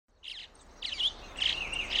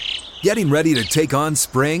Getting ready to take on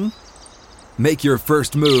spring? Make your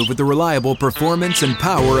first move with the reliable performance and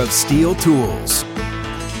power of Steel tools.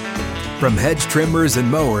 From hedge trimmers and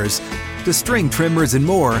mowers to string trimmers and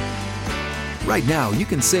more, right now you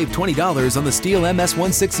can save $20 on the Steel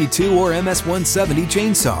MS-162 or MS-170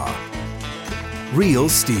 chainsaw. Real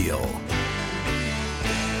Steel.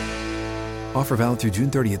 Offer valid through June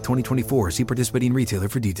 30th, 2024. See participating retailer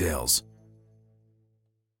for details.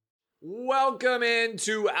 Welcome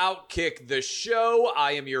into Outkick the Show.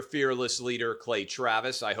 I am your fearless leader, Clay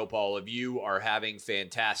Travis. I hope all of you are having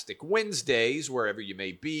fantastic Wednesdays wherever you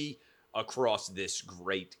may be across this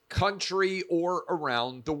great country or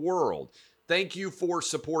around the world. Thank you for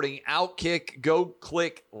supporting Outkick. Go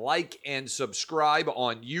click like and subscribe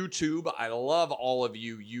on YouTube. I love all of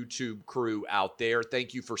you YouTube crew out there.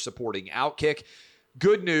 Thank you for supporting Outkick.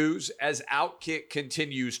 Good news, as Outkick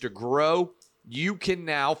continues to grow, you can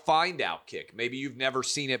now find Outkick. Maybe you've never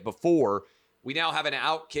seen it before. We now have an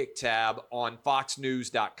Outkick tab on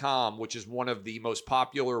foxnews.com, which is one of the most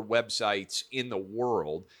popular websites in the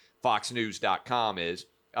world. Foxnews.com is.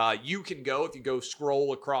 You can go, if you go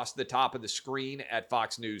scroll across the top of the screen at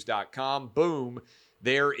foxnews.com, boom,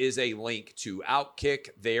 there is a link to Outkick.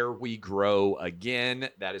 There we grow again.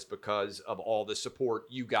 That is because of all the support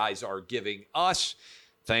you guys are giving us.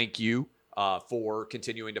 Thank you for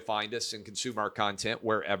continuing to find us and consume our content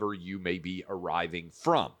wherever you may be arriving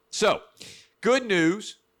from. So, good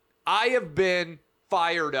news. I have been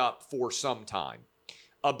fired up for some time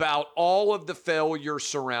about all of the failure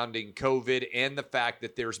surrounding COVID and the fact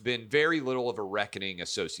that there's been very little of a reckoning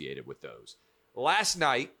associated with those. Last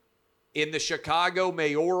night, in the Chicago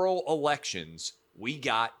mayoral elections, we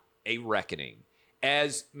got a reckoning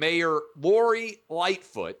as Mayor Lori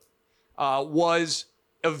Lightfoot was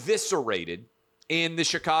eviscerated in the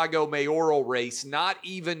Chicago mayoral race, not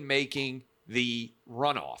even making the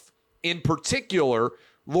runoff. In particular,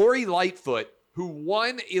 Lori Lightfoot, who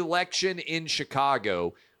won election in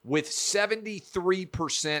Chicago with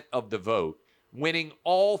 73% of the vote, winning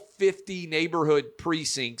all 50 neighborhood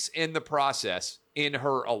precincts in the process in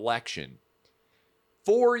her election.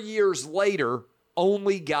 4 years later,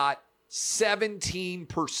 only got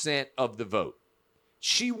 17% of the vote.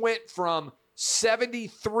 She went from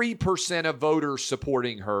 73% of voters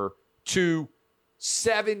supporting her to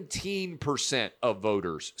 17% of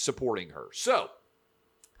voters supporting her. So,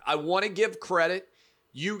 I want to give credit.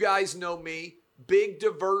 You guys know me, big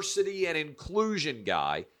diversity and inclusion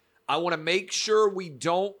guy. I want to make sure we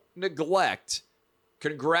don't neglect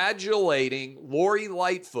congratulating Lori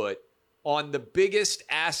Lightfoot on the biggest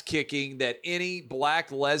ass kicking that any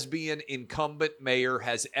black lesbian incumbent mayor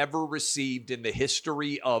has ever received in the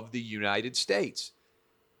history of the United States.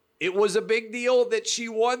 It was a big deal that she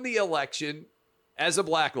won the election as a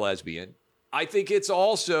black lesbian. I think it's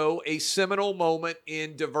also a seminal moment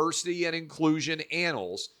in diversity and inclusion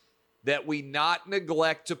annals that we not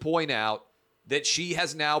neglect to point out that she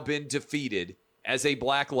has now been defeated as a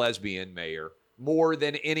black lesbian mayor more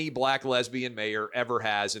than any black lesbian mayor ever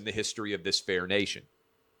has in the history of this fair nation.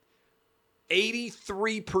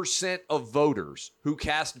 83% of voters who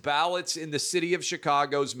cast ballots in the city of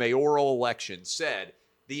Chicago's mayoral election said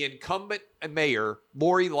the incumbent mayor,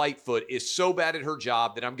 Lori Lightfoot, is so bad at her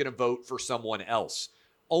job that I'm going to vote for someone else.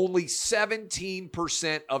 Only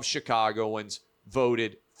 17% of Chicagoans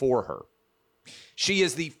voted for her. She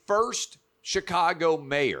is the first Chicago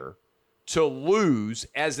mayor to lose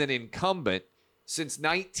as an incumbent since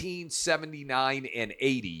 1979 and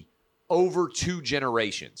 80, over 2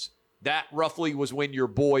 generations. That roughly was when your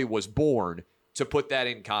boy was born, to put that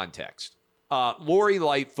in context. Lori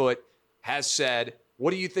Lightfoot has said,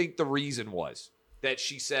 what do you think the reason was that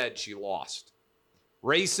she said she lost?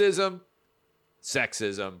 Racism,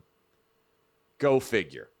 sexism, go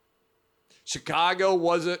figure. Chicago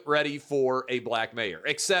wasn't ready for a black mayor,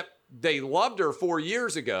 except they loved her 4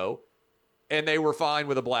 years ago, and they were fine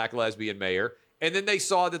with a black lesbian mayor. And then they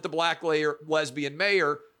saw that the black lesbian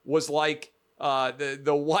mayor was like the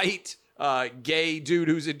white gay dude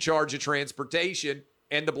who's in charge of transportation,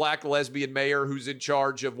 and the black lesbian mayor who's in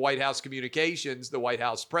charge of White House communications, the White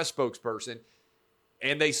House press spokesperson.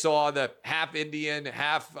 And they saw the half Indian,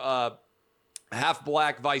 half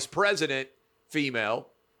black vice president, female.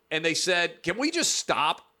 And they said, can we just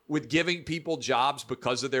stop with giving people jobs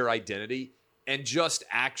because of their identity and just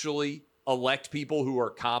actually elect people who are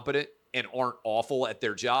competent and aren't awful at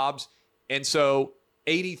their jobs? And so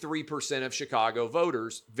 83% of Chicago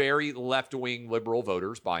voters, very left-wing liberal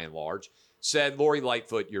voters by and large, said, Lori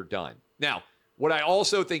Lightfoot, you're done. Now, what I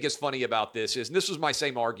also think is funny about this is, and this was my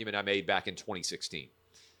same argument I made back in 2016,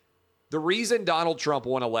 The reason Donald Trump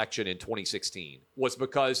won election in 2016 was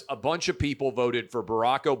because a bunch of people voted for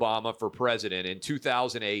Barack Obama for president in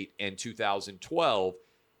 2008 and 2012,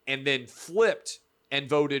 and then flipped and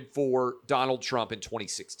voted for Donald Trump in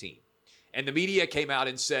 2016. And the media came out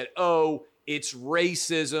and said, oh, it's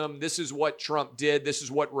racism. This is what Trump did. This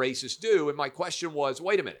is what racists do. And my question was,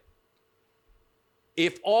 wait a minute.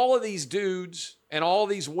 If all of these dudes and all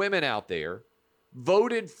these women out there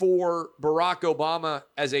voted for Barack Obama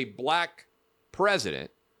as a black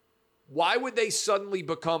president, why would they suddenly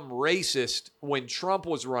become racist when Trump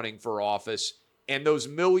was running for office and those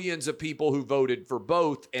millions of people who voted for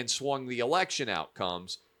both and swung the election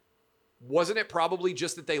outcomes? Wasn't it probably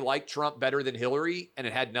just that they liked Trump better than Hillary and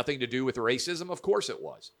it had nothing to do with racism? Of course it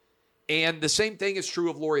was. And the same thing is true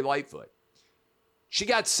of Lori Lightfoot. She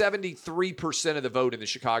got 73% of the vote in the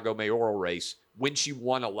Chicago mayoral race when she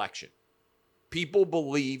won election. People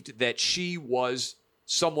believed that she was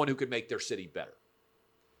someone who could make their city better.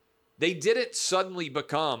 They didn't suddenly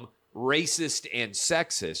become racist and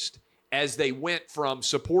sexist as they went from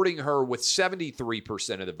supporting her with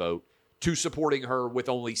 73% of the vote to supporting her with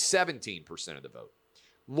only 17% of the vote.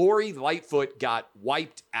 Lori Lightfoot got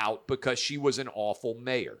wiped out because she was an awful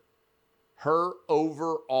mayor. Her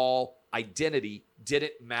overall identity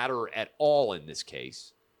didn't matter at all in this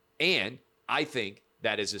case. And I think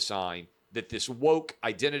that is a sign that this woke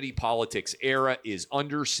identity politics era is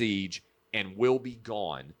under siege and will be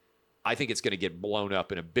gone. I think it's going to get blown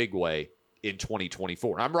up in a big way in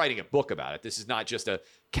 2024. I'm writing a book about it. This is not just a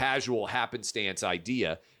casual happenstance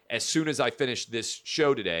idea. As soon as I finish this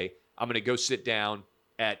show today, I'm going to go sit down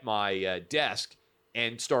at my desk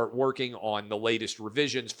and start working on the latest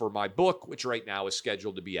revisions for my book, which right now is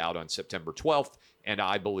scheduled to be out on September 12th, and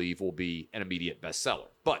I believe will be an immediate bestseller.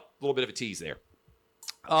 But a little bit of a tease there.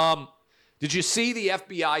 Did you see the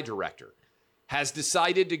FBI director has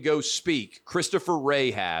decided to go speak, Christopher Wray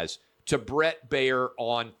has, to Bret Baier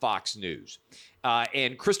on Fox News?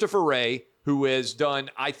 And Christopher Wray, who has done,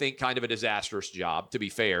 I think, kind of a disastrous job, to be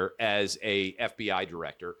fair, as a FBI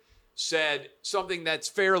director, said something that's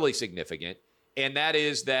fairly significant, and that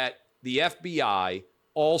is that the FBI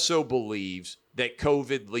also believes that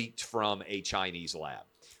COVID leaked from a Chinese lab.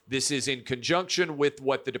 This is in conjunction with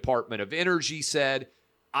what the Department of Energy said.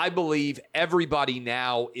 I believe everybody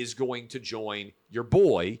now is going to join your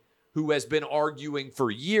boy, who has been arguing for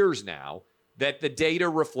years now that the data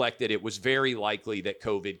reflected it was very likely that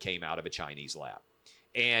COVID came out of a Chinese lab,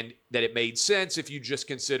 and that it made sense if you just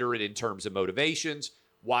consider it in terms of motivations.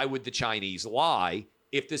 Why would the Chinese lie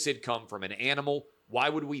if this had come from an animal? Why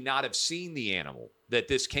would we not have seen the animal that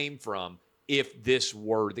this came from if this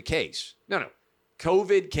were the case? No.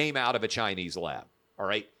 COVID came out of a Chinese lab, all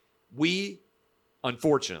right? We,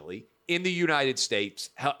 unfortunately, in the United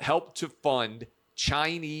States, helped to fund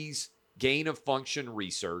Chinese gain-of-function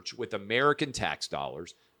research with American tax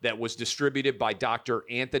dollars that was distributed by Dr.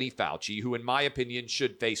 Anthony Fauci, who, in my opinion,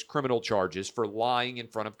 should face criminal charges for lying in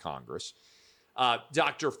front of Congress.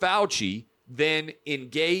 Dr. Fauci then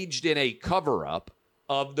engaged in a cover-up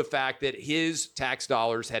of the fact that his tax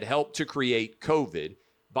dollars had helped to create COVID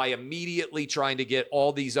by immediately trying to get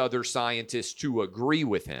all these other scientists to agree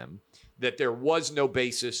with him that there was no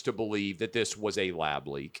basis to believe that this was a lab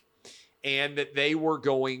leak, and that they were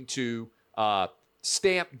going to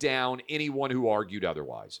stamp down anyone who argued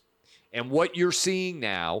otherwise. And what you're seeing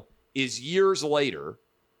now is years later,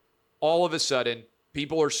 all of a sudden,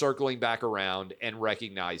 people are circling back around and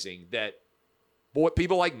recognizing that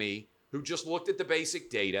people like me, who just looked at the basic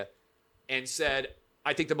data and said,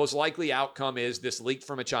 I think the most likely outcome is this leaked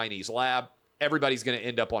from a Chinese lab, everybody's going to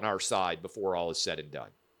end up on our side before all is said and done.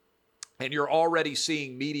 And you're already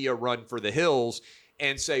seeing media run for the hills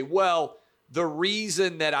and say, well, the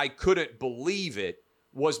reason that I couldn't believe it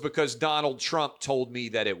was because Donald Trump told me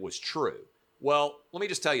that it was true. Well, let me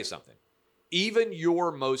just tell you something. Even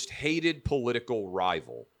your most hated political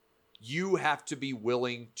rival, you have to be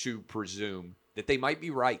willing to presume that they might be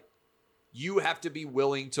right. You have to be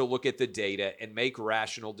willing to look at the data and make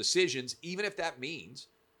rational decisions, even if that means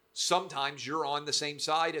sometimes you're on the same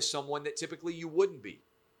side as someone that typically you wouldn't be.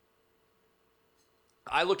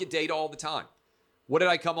 I look at data all the time. What did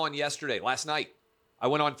I come on last night? I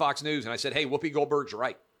went on Fox News and I said, hey, Whoopi Goldberg's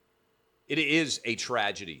right. It is a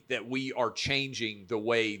tragedy that we are changing the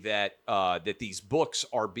way that that these books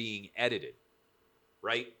are being edited,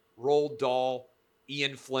 right? Roald Dahl,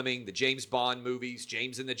 Ian Fleming, the James Bond movies,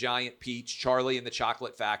 James and the Giant Peach, Charlie and the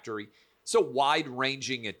Chocolate Factory. It's a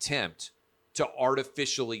wide-ranging attempt to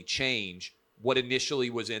artificially change what initially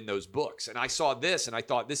was in those books. And I saw this and I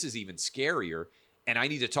thought, this is even scarier, and I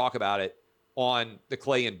need to talk about it on the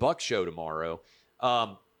Clay and Buck show tomorrow.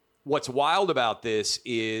 what's wild about this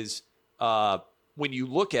is when you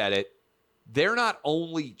look at it, they're not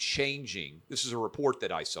only changing, this is a report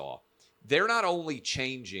that I saw, they're not only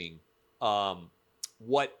changing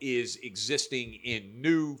what is existing in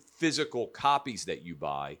new physical copies that you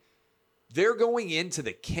buy, they're going into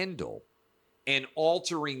the Kindle and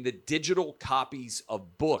altering the digital copies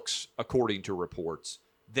of books, according to reports,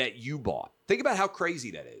 that you bought. Think about how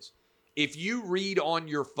crazy that is. If you read on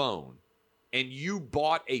your phone and you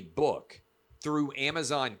bought a book through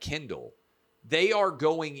Amazon Kindle, they are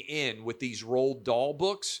going in with these Roald Dahl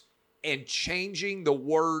books and changing the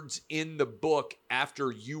words in the book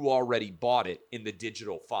after you already bought it in the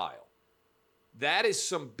digital file. That is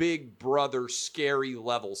some big brother scary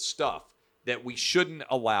level stuff that we shouldn't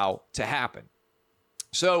allow to happen.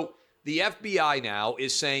 So the FBI now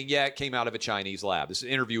is saying, yeah, it came out of a Chinese lab. This is an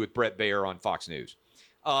interview with Brett Baer on Fox News.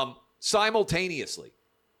 Simultaneously,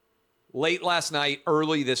 late last night,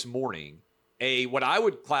 early this morning, what I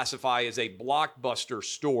would classify as a blockbuster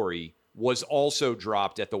story was also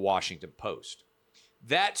dropped at the Washington Post.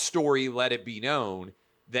 That story let it be known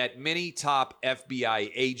that many top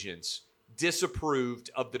FBI agents disapproved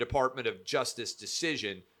of the Department of Justice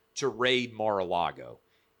decision to raid Mar-a-Lago.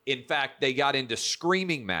 In fact, they got into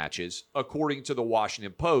screaming matches, according to the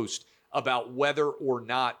Washington Post, about whether or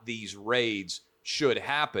not these raids should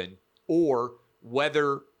happen or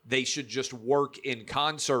whether they should just work in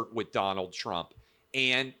concert with Donald Trump.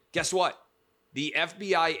 And guess what? The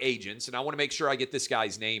FBI agents, and I want to make sure I get this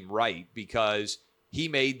guy's name right because he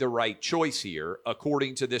made the right choice here,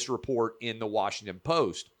 according to this report in the Washington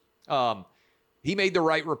Post. He made the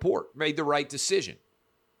right report, made the right decision.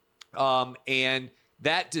 And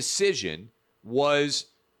that decision was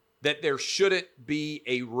that there shouldn't be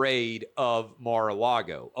a raid of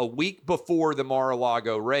Mar-a-Lago. A week before the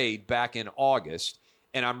Mar-a-Lago raid back in August,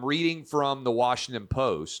 and I'm reading from the Washington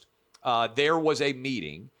Post, there was a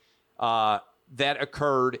meeting that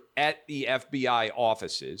occurred at the FBI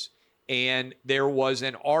offices, and there was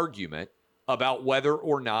an argument about whether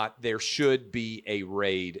or not there should be a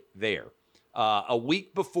raid there. A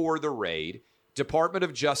week before the raid, Department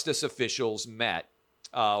of Justice officials met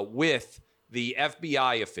with the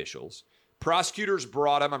FBI officials. Prosecutors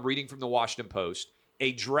brought them, I'm reading from the Washington Post,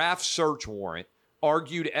 a draft search warrant,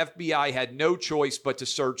 argued FBI had no choice but to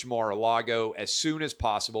search Mar-a-Lago as soon as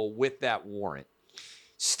possible with that warrant.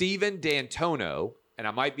 Stephen D'Antonio, and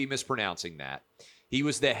I might be mispronouncing that, he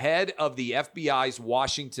was the head of the FBI's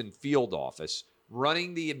Washington field office,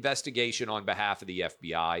 running the investigation on behalf of the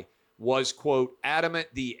FBI, was, quote, adamant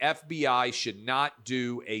the FBI should not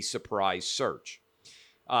do a surprise search.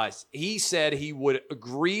 He said he would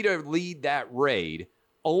agree to lead that raid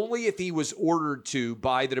only if he was ordered to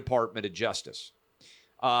by the Department of Justice,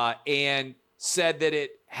 and said that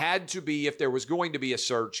it had to be, if there was going to be a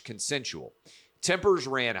search, consensual. Tempers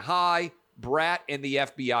ran high. Bratt and the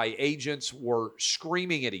FBI agents were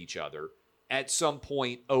screaming at each other at some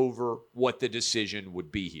point over what the decision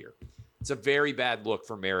would be here. It's a very bad look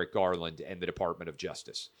for Merrick Garland and the Department of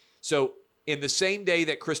Justice. So in the same day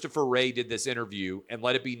that Christopher Wray did this interview and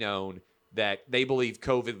let it be known that they believe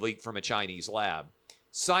COVID leaked from a Chinese lab,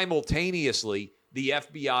 simultaneously, the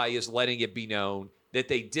FBI is letting it be known that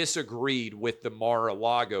they disagreed with the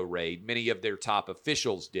Mar-a-Lago raid, many of their top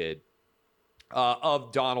officials did,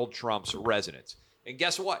 of Donald Trump's residence. And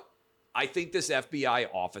guess what? I think this FBI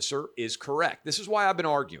officer is correct. This is why I've been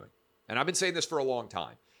arguing, and I've been saying this for a long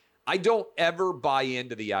time. I don't ever buy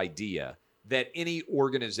into the idea that any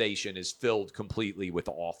organization is filled completely with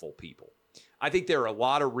awful people. I think there are a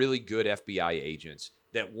lot of really good FBI agents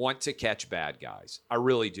that want to catch bad guys. I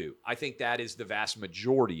really do. I think that is the vast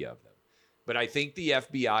majority of them. But I think the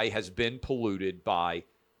FBI has been polluted by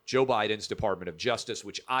Joe Biden's Department of Justice,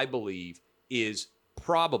 which I believe is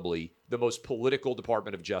probably the most political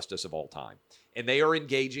Department of Justice of all time. And they are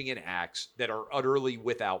engaging in acts that are utterly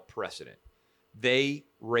without precedent. They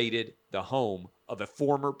raided the home of a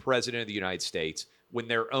former president of the United States when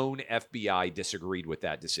their own FBI disagreed with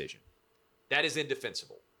that decision. That is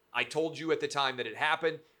indefensible. I told you at the time that it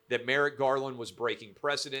happened that Merrick Garland was breaking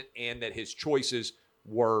precedent and that his choices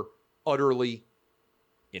were utterly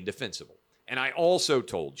indefensible. And I also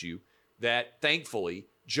told you that, thankfully,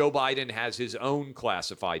 Joe Biden has his own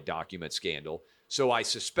classified document scandal. So I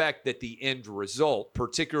suspect that the end result,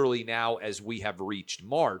 particularly now as we have reached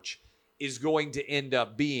March, is going to end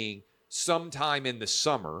up being sometime in the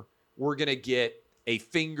summer, we're going to get a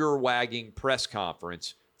finger-wagging press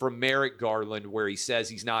conference from Merrick Garland where he says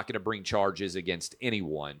he's not going to bring charges against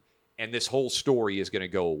anyone, and this whole story is going to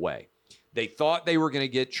go away. They thought they were going to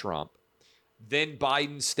get Trump. Then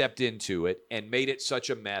Biden stepped into it and made it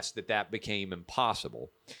such a mess that became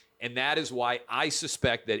impossible. And that is why I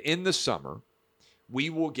suspect that in the summer, we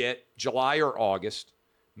will get July or August,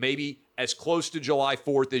 maybe as close to July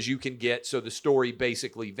 4th as you can get, so the story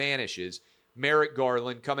basically vanishes. Merrick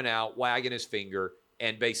Garland coming out, wagging his finger,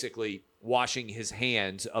 and basically washing his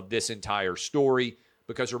hands of this entire story.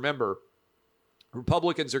 Because remember,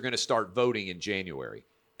 Republicans are going to start voting in January.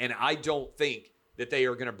 And I don't think that they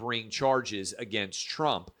are going to bring charges against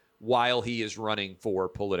Trump while he is running for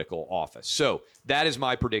political office. So that is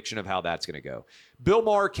my prediction of how that's going to go. Bill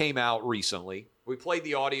Maher came out recently. We played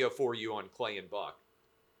the audio for you on Clay and Buck.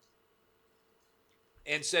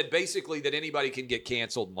 And said basically that anybody can get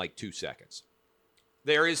canceled in like 2 seconds.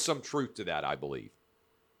 There is some truth to that, I believe.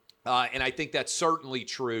 And I think that's certainly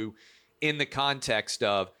true in the context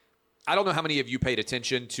of, I don't know how many of you paid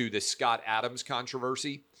attention to the Scott Adams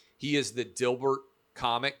controversy. He is the Dilbert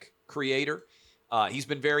comic creator. He's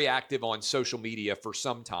been very active on social media for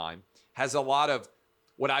some time, has a lot of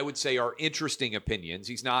what I would say are interesting opinions.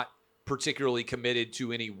 He's not particularly committed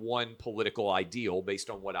to any one political ideal based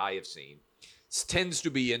on what I have seen. Tends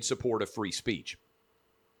to be in support of free speech.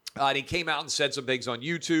 And he came out and said some things on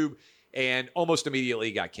YouTube and almost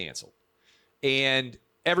immediately got canceled. And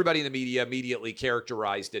everybody in the media immediately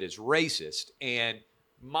characterized it as racist. And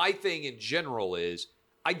my thing in general is,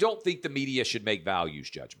 I don't think the media should make values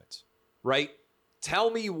judgments, right? Tell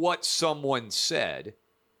me what someone said,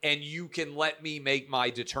 and you can let me make my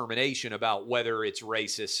determination about whether it's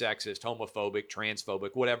racist, sexist, homophobic,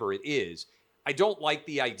 transphobic, whatever it is. I don't like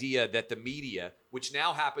the idea that the media, which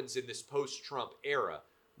now happens in this post-Trump era,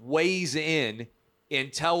 weighs in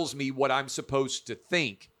and tells me what I'm supposed to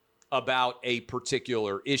think about a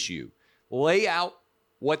particular issue. Lay out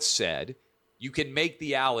what's said. You can make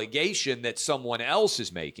the allegation that someone else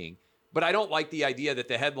is making, but I don't like the idea that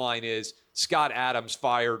the headline is Scott Adams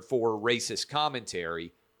fired for racist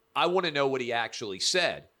commentary. I want to know what he actually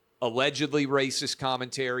said. Allegedly racist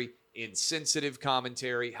commentary, insensitive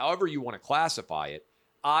commentary, however you want to classify it.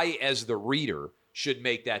 I, as the reader, should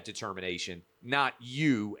make that determination, not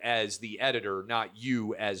you as the editor, not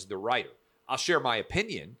you as the writer. I'll share my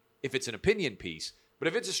opinion if it's an opinion piece, but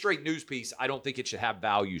if it's a straight news piece, I don't think it should have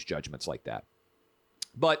values judgments like that.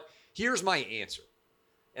 But here's my answer.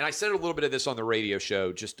 And I said a little bit of this on the radio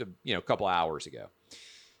show just a couple hours ago.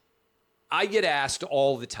 I get asked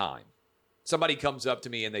all the time. Somebody comes up to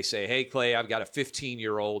me and they say, hey, Clay, I've got a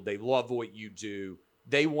 15-year-old. They love what you do.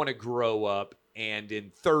 They want to grow up, and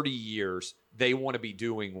in 30 years, they want to be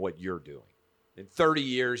doing what you're doing. In 30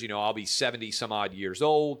 years, I'll be 70 some odd years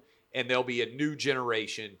old, and there'll be a new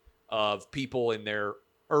generation of people in their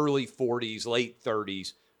early 40s, late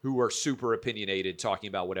 30s who are super opinionated, talking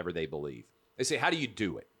about whatever they believe. They say, how do you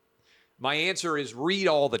do it? My answer is read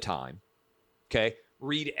all the time, okay?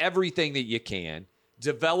 Read everything that you can.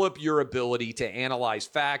 Develop your ability to analyze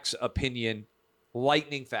facts, opinion,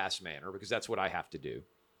 lightning fast manner, because that's what I have to do.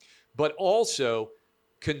 But also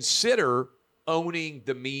consider owning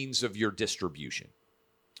the means of your distribution,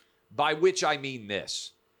 by which I mean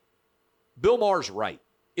this. Bill Maher's right.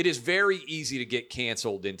 It is very easy to get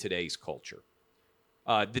canceled in today's culture.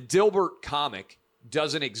 The Dilbert comic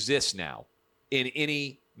doesn't exist now in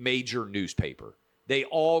any major newspaper. They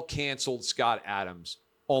all canceled Scott Adams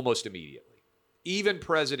almost immediately. Even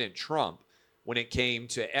President Trump, when it came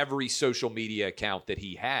to every social media account that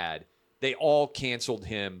he had, they all canceled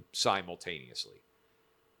him simultaneously.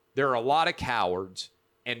 There are a lot of cowards,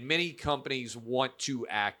 and many companies want to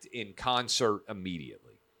act in concert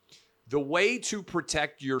immediately. The way to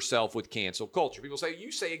protect yourself with cancel culture, people say,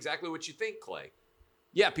 you say exactly what you think, Clay.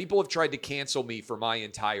 Yeah, people have tried to cancel me for my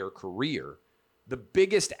entire career. The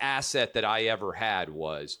biggest asset that I ever had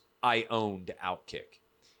was I owned Outkick.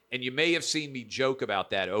 And you may have seen me joke about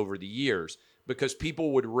that over the years because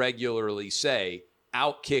people would regularly say,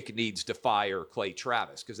 Outkick needs to fire Clay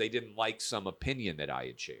Travis because they didn't like some opinion that I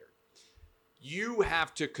had shared. You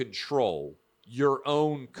have to control your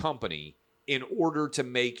own company in order to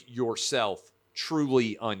make yourself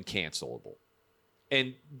truly uncancelable.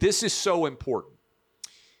 And this is so important.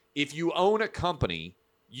 If you own a company,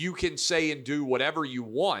 you can say and do whatever you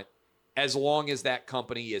want as long as that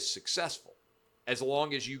company is successful, as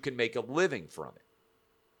long as you can make a living from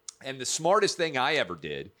it. And the smartest thing I ever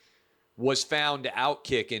did was found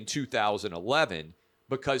Outkick in 2011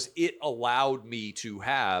 because it allowed me to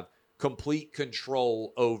have complete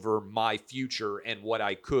control over my future and what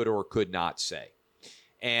I could or could not say.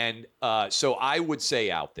 And so I would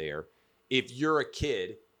say out there, if you're a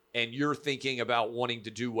kid and you're thinking about wanting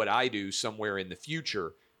to do what I do somewhere in the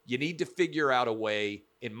future, you need to figure out a way,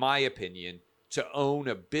 in my opinion, to own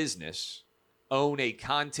a business, own a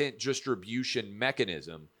content distribution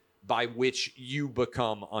mechanism by which you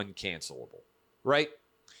become uncancelable, right?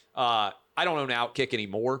 I don't own Outkick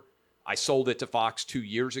anymore. I sold it to Fox 2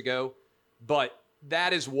 years ago, but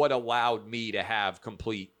that is what allowed me to have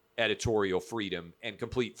complete editorial freedom and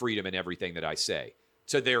complete freedom in everything that I say.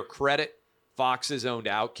 To their credit, Fox has owned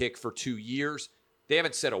Outkick for 2 years. They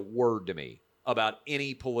haven't said a word to me about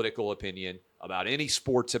any political opinion, about any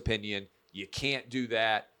sports opinion. You can't do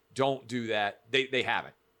that. Don't do that. They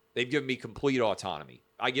haven't. They've given me complete autonomy.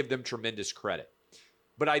 I give them tremendous credit.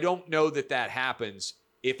 But I don't know that that happens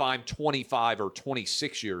if I'm 25 or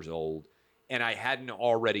 26 years old and I hadn't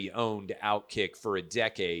already owned Outkick for a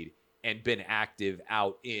decade and been active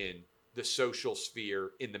out in the social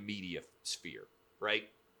sphere, in the media sphere, right?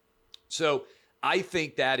 So I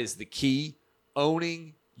think that is the key,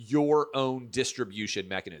 owning your own distribution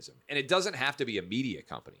mechanism. And it doesn't have to be a media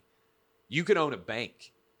company. You could own a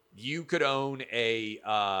bank. You could own a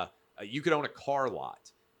car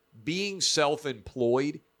lot. Being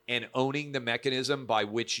self-employed and owning the mechanism by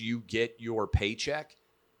which you get your paycheck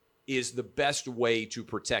is the best way to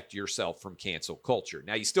protect yourself from cancel culture.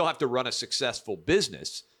 Now, you still have to run a successful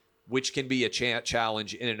business, which can be a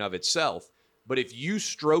challenge in and of itself. But if you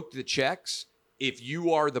stroke the checks, if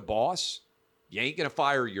you are the boss, you ain't going to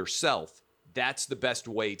fire yourself. That's the best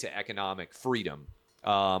way to economic freedom.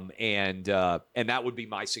 And that would be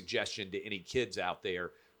my suggestion to any kids out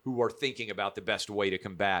there who are thinking about the best way to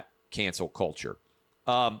combat cancel culture.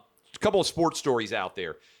 A couple of sports stories out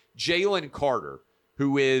there. Jalen Carter,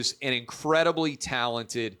 who is an incredibly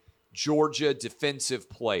talented Georgia defensive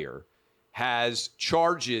player, has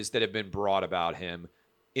charges that have been brought about him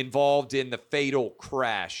involved in the fatal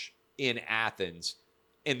crash in Athens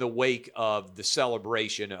in the wake of the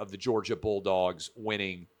celebration of the Georgia Bulldogs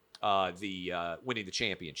winning the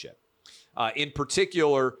championship. In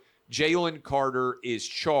particular, Jalen Carter is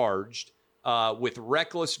charged with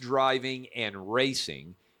reckless driving and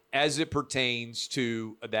racing as it pertains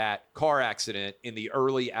to that car accident in the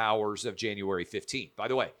early hours of January 15th. By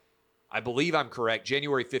the way, I believe I'm correct.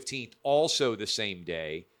 January 15th, also the same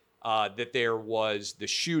day that there was the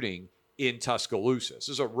shooting in Tuscaloosa. This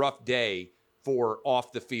is a rough day for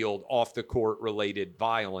off the field, off the court related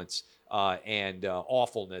violence and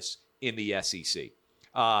awfulness in the SEC.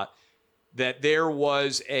 That there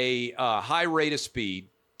was a high rate of speed,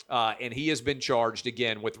 and he has been charged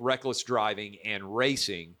again with reckless driving and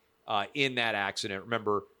racing in that accident.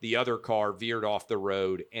 Remember, the other car veered off the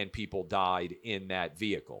road and people died in that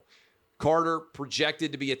vehicle. Carter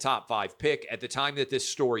projected to be a top 5 pick. At the time that this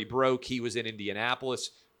story broke, he was in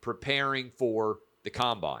Indianapolis preparing for the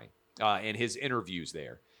combine and his interviews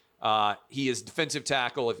there. He is defensive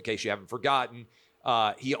tackle, in case you haven't forgotten.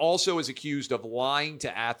 He also is accused of lying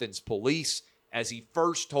to Athens police as he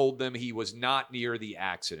first told them he was not near the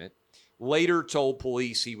accident, later told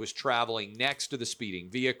police he was traveling next to the speeding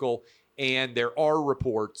vehicle, and there are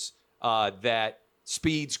reports that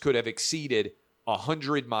speeds could have exceeded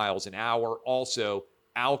 100 miles an hour. Also,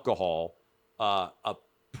 alcohol, a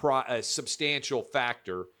substantial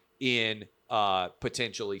factor in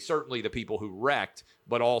potentially, certainly the people who wrecked,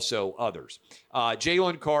 but also others.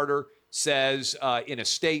 Jalen Carter says in a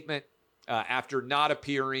statement after not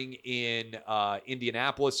appearing in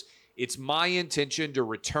Indianapolis, "It's my intention to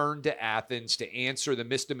return to Athens to answer the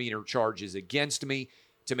misdemeanor charges against me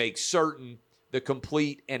to make certain the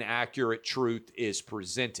complete and accurate truth is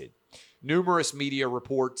presented." Numerous media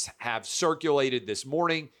reports have circulated this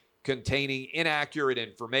morning containing inaccurate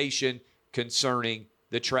information concerning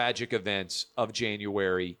the tragic events of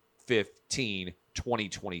January 15,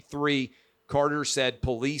 2023. Carter said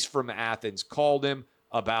police from Athens called him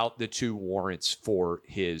about the 2 warrants for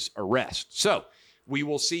his arrest. So we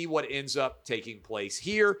will see what ends up taking place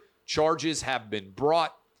here. Charges have been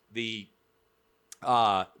brought. The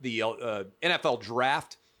NFL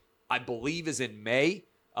draft, I believe, is in May,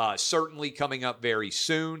 certainly coming up very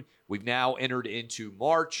soon. We've now entered into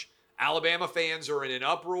March. Alabama fans are in an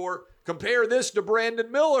uproar. Compare this to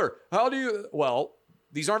Brandon Miller. Well,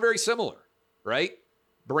 these aren't very similar, right?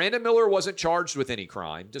 Brandon Miller wasn't charged with any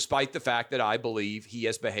crime, despite the fact that I believe he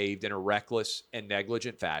has behaved in a reckless and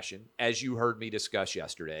negligent fashion, as you heard me discuss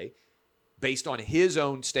yesterday, based on his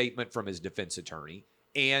own statement from his defense attorney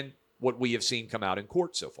and what we have seen come out in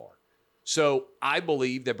court so far. So I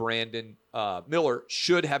believe that Brandon Miller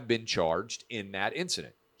should have been charged in that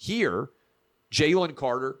incident. Here, Jalen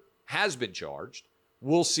Carter has been charged.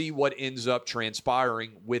 We'll see what ends up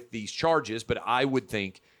transpiring with these charges, but I would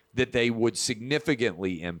think that they would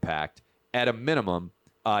significantly impact, at a minimum,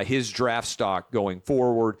 his draft stock going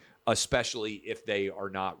forward, especially if they are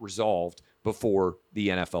not resolved before the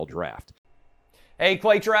NFL draft. Hey,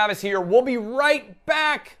 Clay Travis here. We'll be right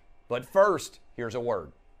back But first, here's a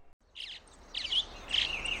word.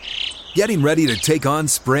 Getting ready to take on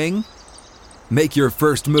spring? Make your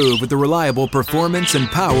first move with the reliable performance and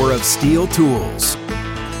power of Steel tools.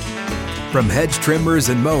 From hedge trimmers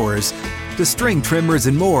and mowers to string trimmers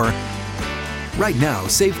and more, right now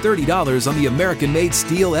save $30 on the American-made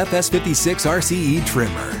Steel FS56 RCE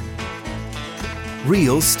trimmer.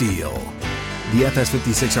 Real Steel. The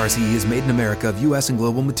FS56 RCE is made in America of U.S. and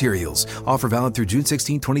global materials. Offer valid through June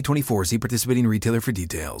 16, 2024. See participating retailer for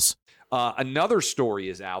details. Another story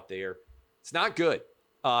is out there. It's not good.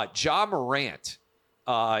 Ja Morant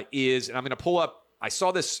is, and I'm going to pull up, I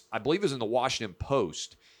saw this, I believe it was in the Washington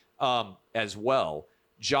Post as well.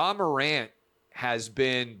 Ja Morant has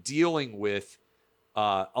been dealing with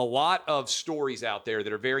a lot of stories out there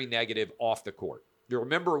that are very negative off the court. You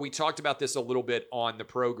remember we talked about this a little bit on the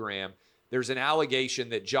program. There's an allegation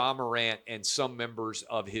that Ja Morant and some members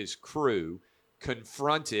of his crew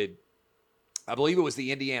confronted, I believe it was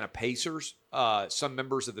the Indiana Pacers, some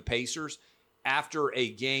members of the Pacers, after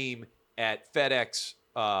a game at FedEx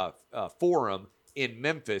Forum in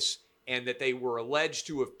Memphis, and that they were alleged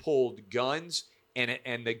to have pulled guns,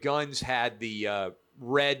 and the guns had the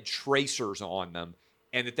red tracers on them,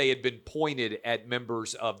 and that they had been pointed at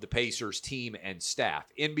members of the Pacers team and staff.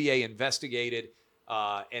 NBA investigated,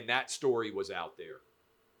 and that story was out there.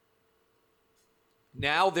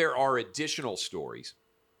 Now there are additional stories.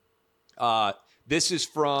 This is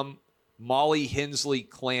from Molly Hensley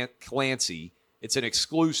Clancy. It's an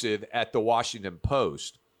exclusive at the Washington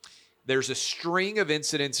Post. There's a string of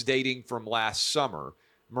incidents dating from last summer.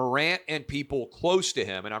 Morant and people close to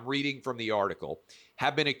him, and I'm reading from the article,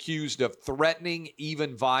 have been accused of threatening,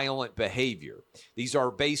 even violent behavior. These are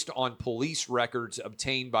based on police records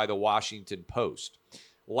obtained by the Washington Post.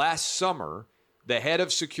 Last summer, the head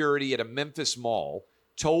of security at a Memphis mall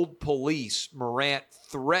told police Morant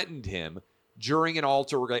threatened him during an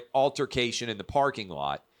altercation in the parking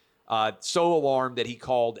lot, so alarmed that he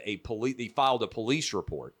filed a police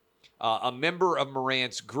report. A member of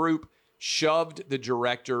Morant's group shoved the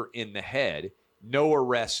director in the head. No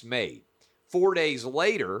arrests made. 4 days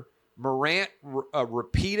later, Morant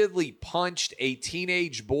repeatedly punched a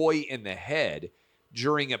teenage boy in the head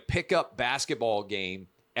during a pickup basketball game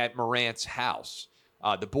at Morant's house.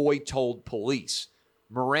 The boy told police.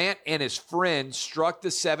 Morant and his friend struck the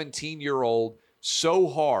 17-year-old so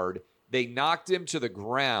hard they knocked him to the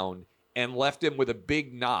ground and left him with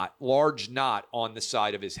a large knot on the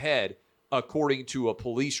side of his head, according to a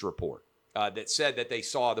police report that said that they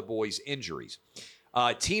saw the boy's injuries.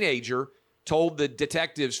 A teenager told the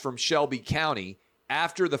detectives from Shelby County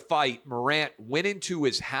after the fight, Morant went into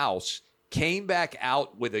his house, came back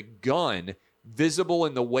out with a gun visible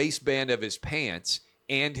in the waistband of his pants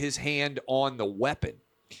and his hand on the weapon.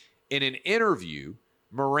 In an interview,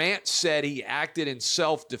 Morant said he acted in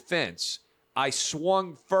self-defense. I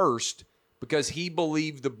swung first because he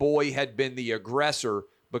believed the boy had been the aggressor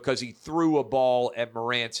because he threw a ball at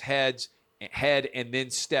Morant's head and then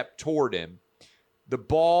stepped toward him. The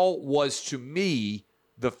ball was, to me,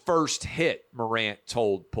 the first hit, Morant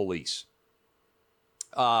told police.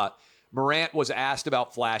 Morant was asked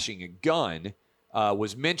about flashing a gun,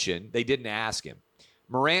 was mentioned. They didn't ask him.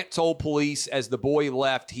 Morant told police as the boy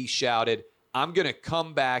left, he shouted, I'm going to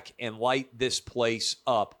come back and light this place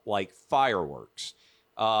up like fireworks.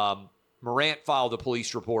 Morant filed a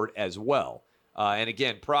police report as well. And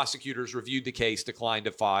again, prosecutors reviewed the case, declined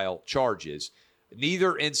to file charges.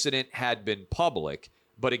 Neither incident had been public,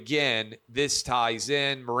 but again, this ties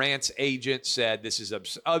in. Morant's agent said this is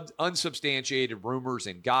unsubstantiated rumors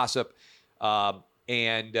and gossip, and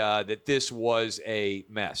that this was a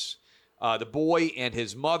mess. The boy and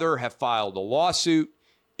his mother have filed a lawsuit,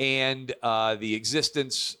 and the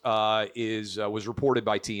existence was reported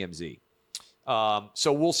by TMZ.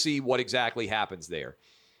 So we'll see what exactly happens there.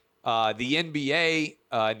 The NBA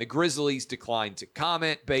and the Grizzlies declined to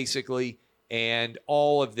comment, basically, and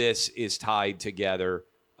all of this is tied together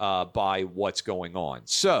by what's going on.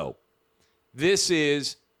 So this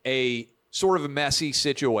is a sort of a messy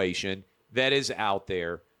situation that is out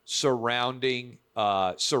there surrounding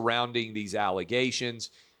these allegations.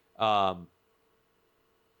 And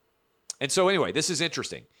so anyway, this is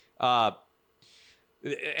interesting. And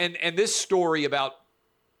this story about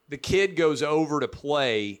the kid goes over to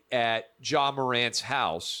play at Ja Morant's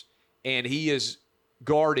house, and he is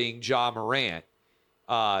guarding Ja Morant.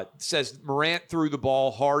 Says Morant threw the ball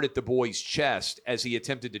hard at the boy's chest as he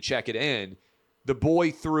attempted to check it in. The boy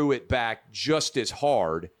threw it back just as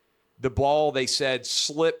hard. The ball, they said,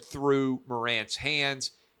 slipped through Morant's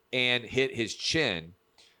hands and hit his chin.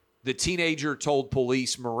 The teenager told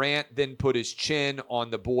police Morant then put his chin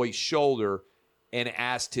on the boy's shoulder and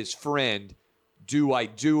asked his friend, "Do I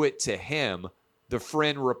do it to him?" The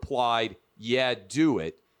friend replied, "Yeah, do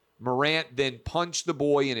it." Morant then punched the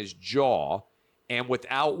boy in his jaw, and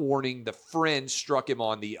without warning, the friend struck him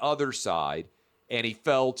on the other side, and he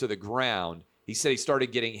fell to the ground. He said he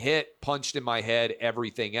started getting hit, punched in my head,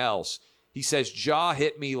 everything else. He says Ja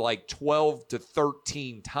hit me like 12 to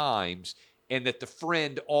 13 times, and that the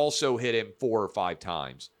friend also hit him 4 or 5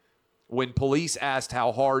 times. When police asked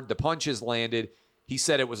how hard the punches landed, he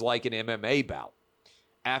said it was like an MMA bout.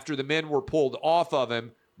 After the men were pulled off of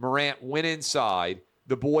him, Morant went inside.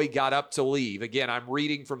 The boy got up to leave. Again, I'm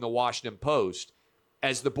reading from the Washington Post.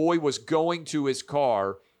 As the boy was going to his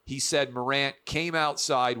car, he said Morant came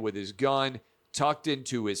outside with his gun tucked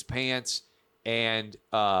into his pants, and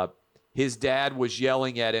his dad was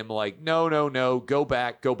yelling at him like, no, no, no, go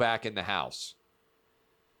back in the house.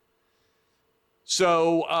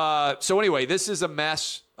 So anyway, this is a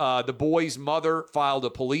mess. The boy's mother filed a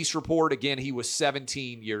police report. Again, he was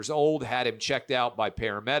 17 years old, had him checked out by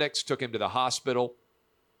paramedics, took him to the hospital.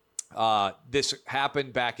 This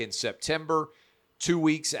happened back in September, 2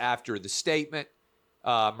 weeks after the statement.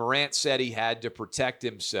 Morant said he had to protect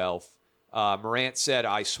himself. Morant said,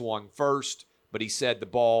 "I swung first," but he said the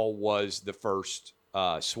ball was the first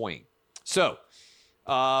swing. So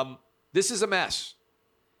this is a mess.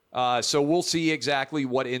 So we'll see exactly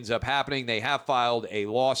what ends up happening. They have filed a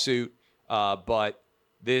lawsuit, but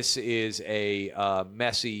this is a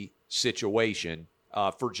messy situation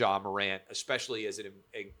for Ja Morant, especially as it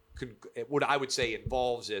what I would say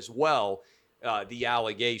involves as well the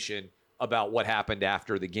allegation about what happened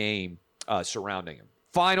after the game surrounding him.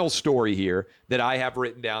 Final story here that I have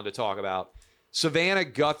written down to talk about. Savannah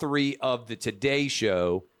Guthrie of the Today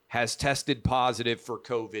Show has tested positive for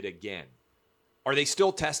COVID again. Are they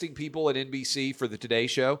still testing people at NBC for the Today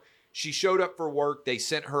Show? She showed up for work. They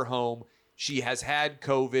sent her home. She has had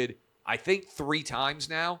COVID, I think 3 times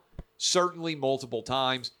now, certainly multiple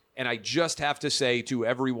times. And I just have to say to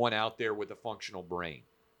everyone out there with a functional brain,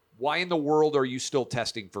 why in the world are you still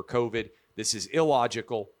testing for COVID? This is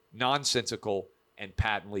illogical, nonsensical, and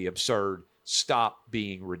patently absurd. Stop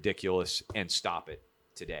being ridiculous and stop it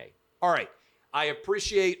today. All right. I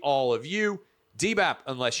appreciate all of you. DBAP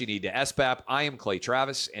unless you need to SBAP. I am Clay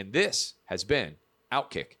Travis, and this has been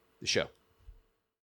Outkick the Show.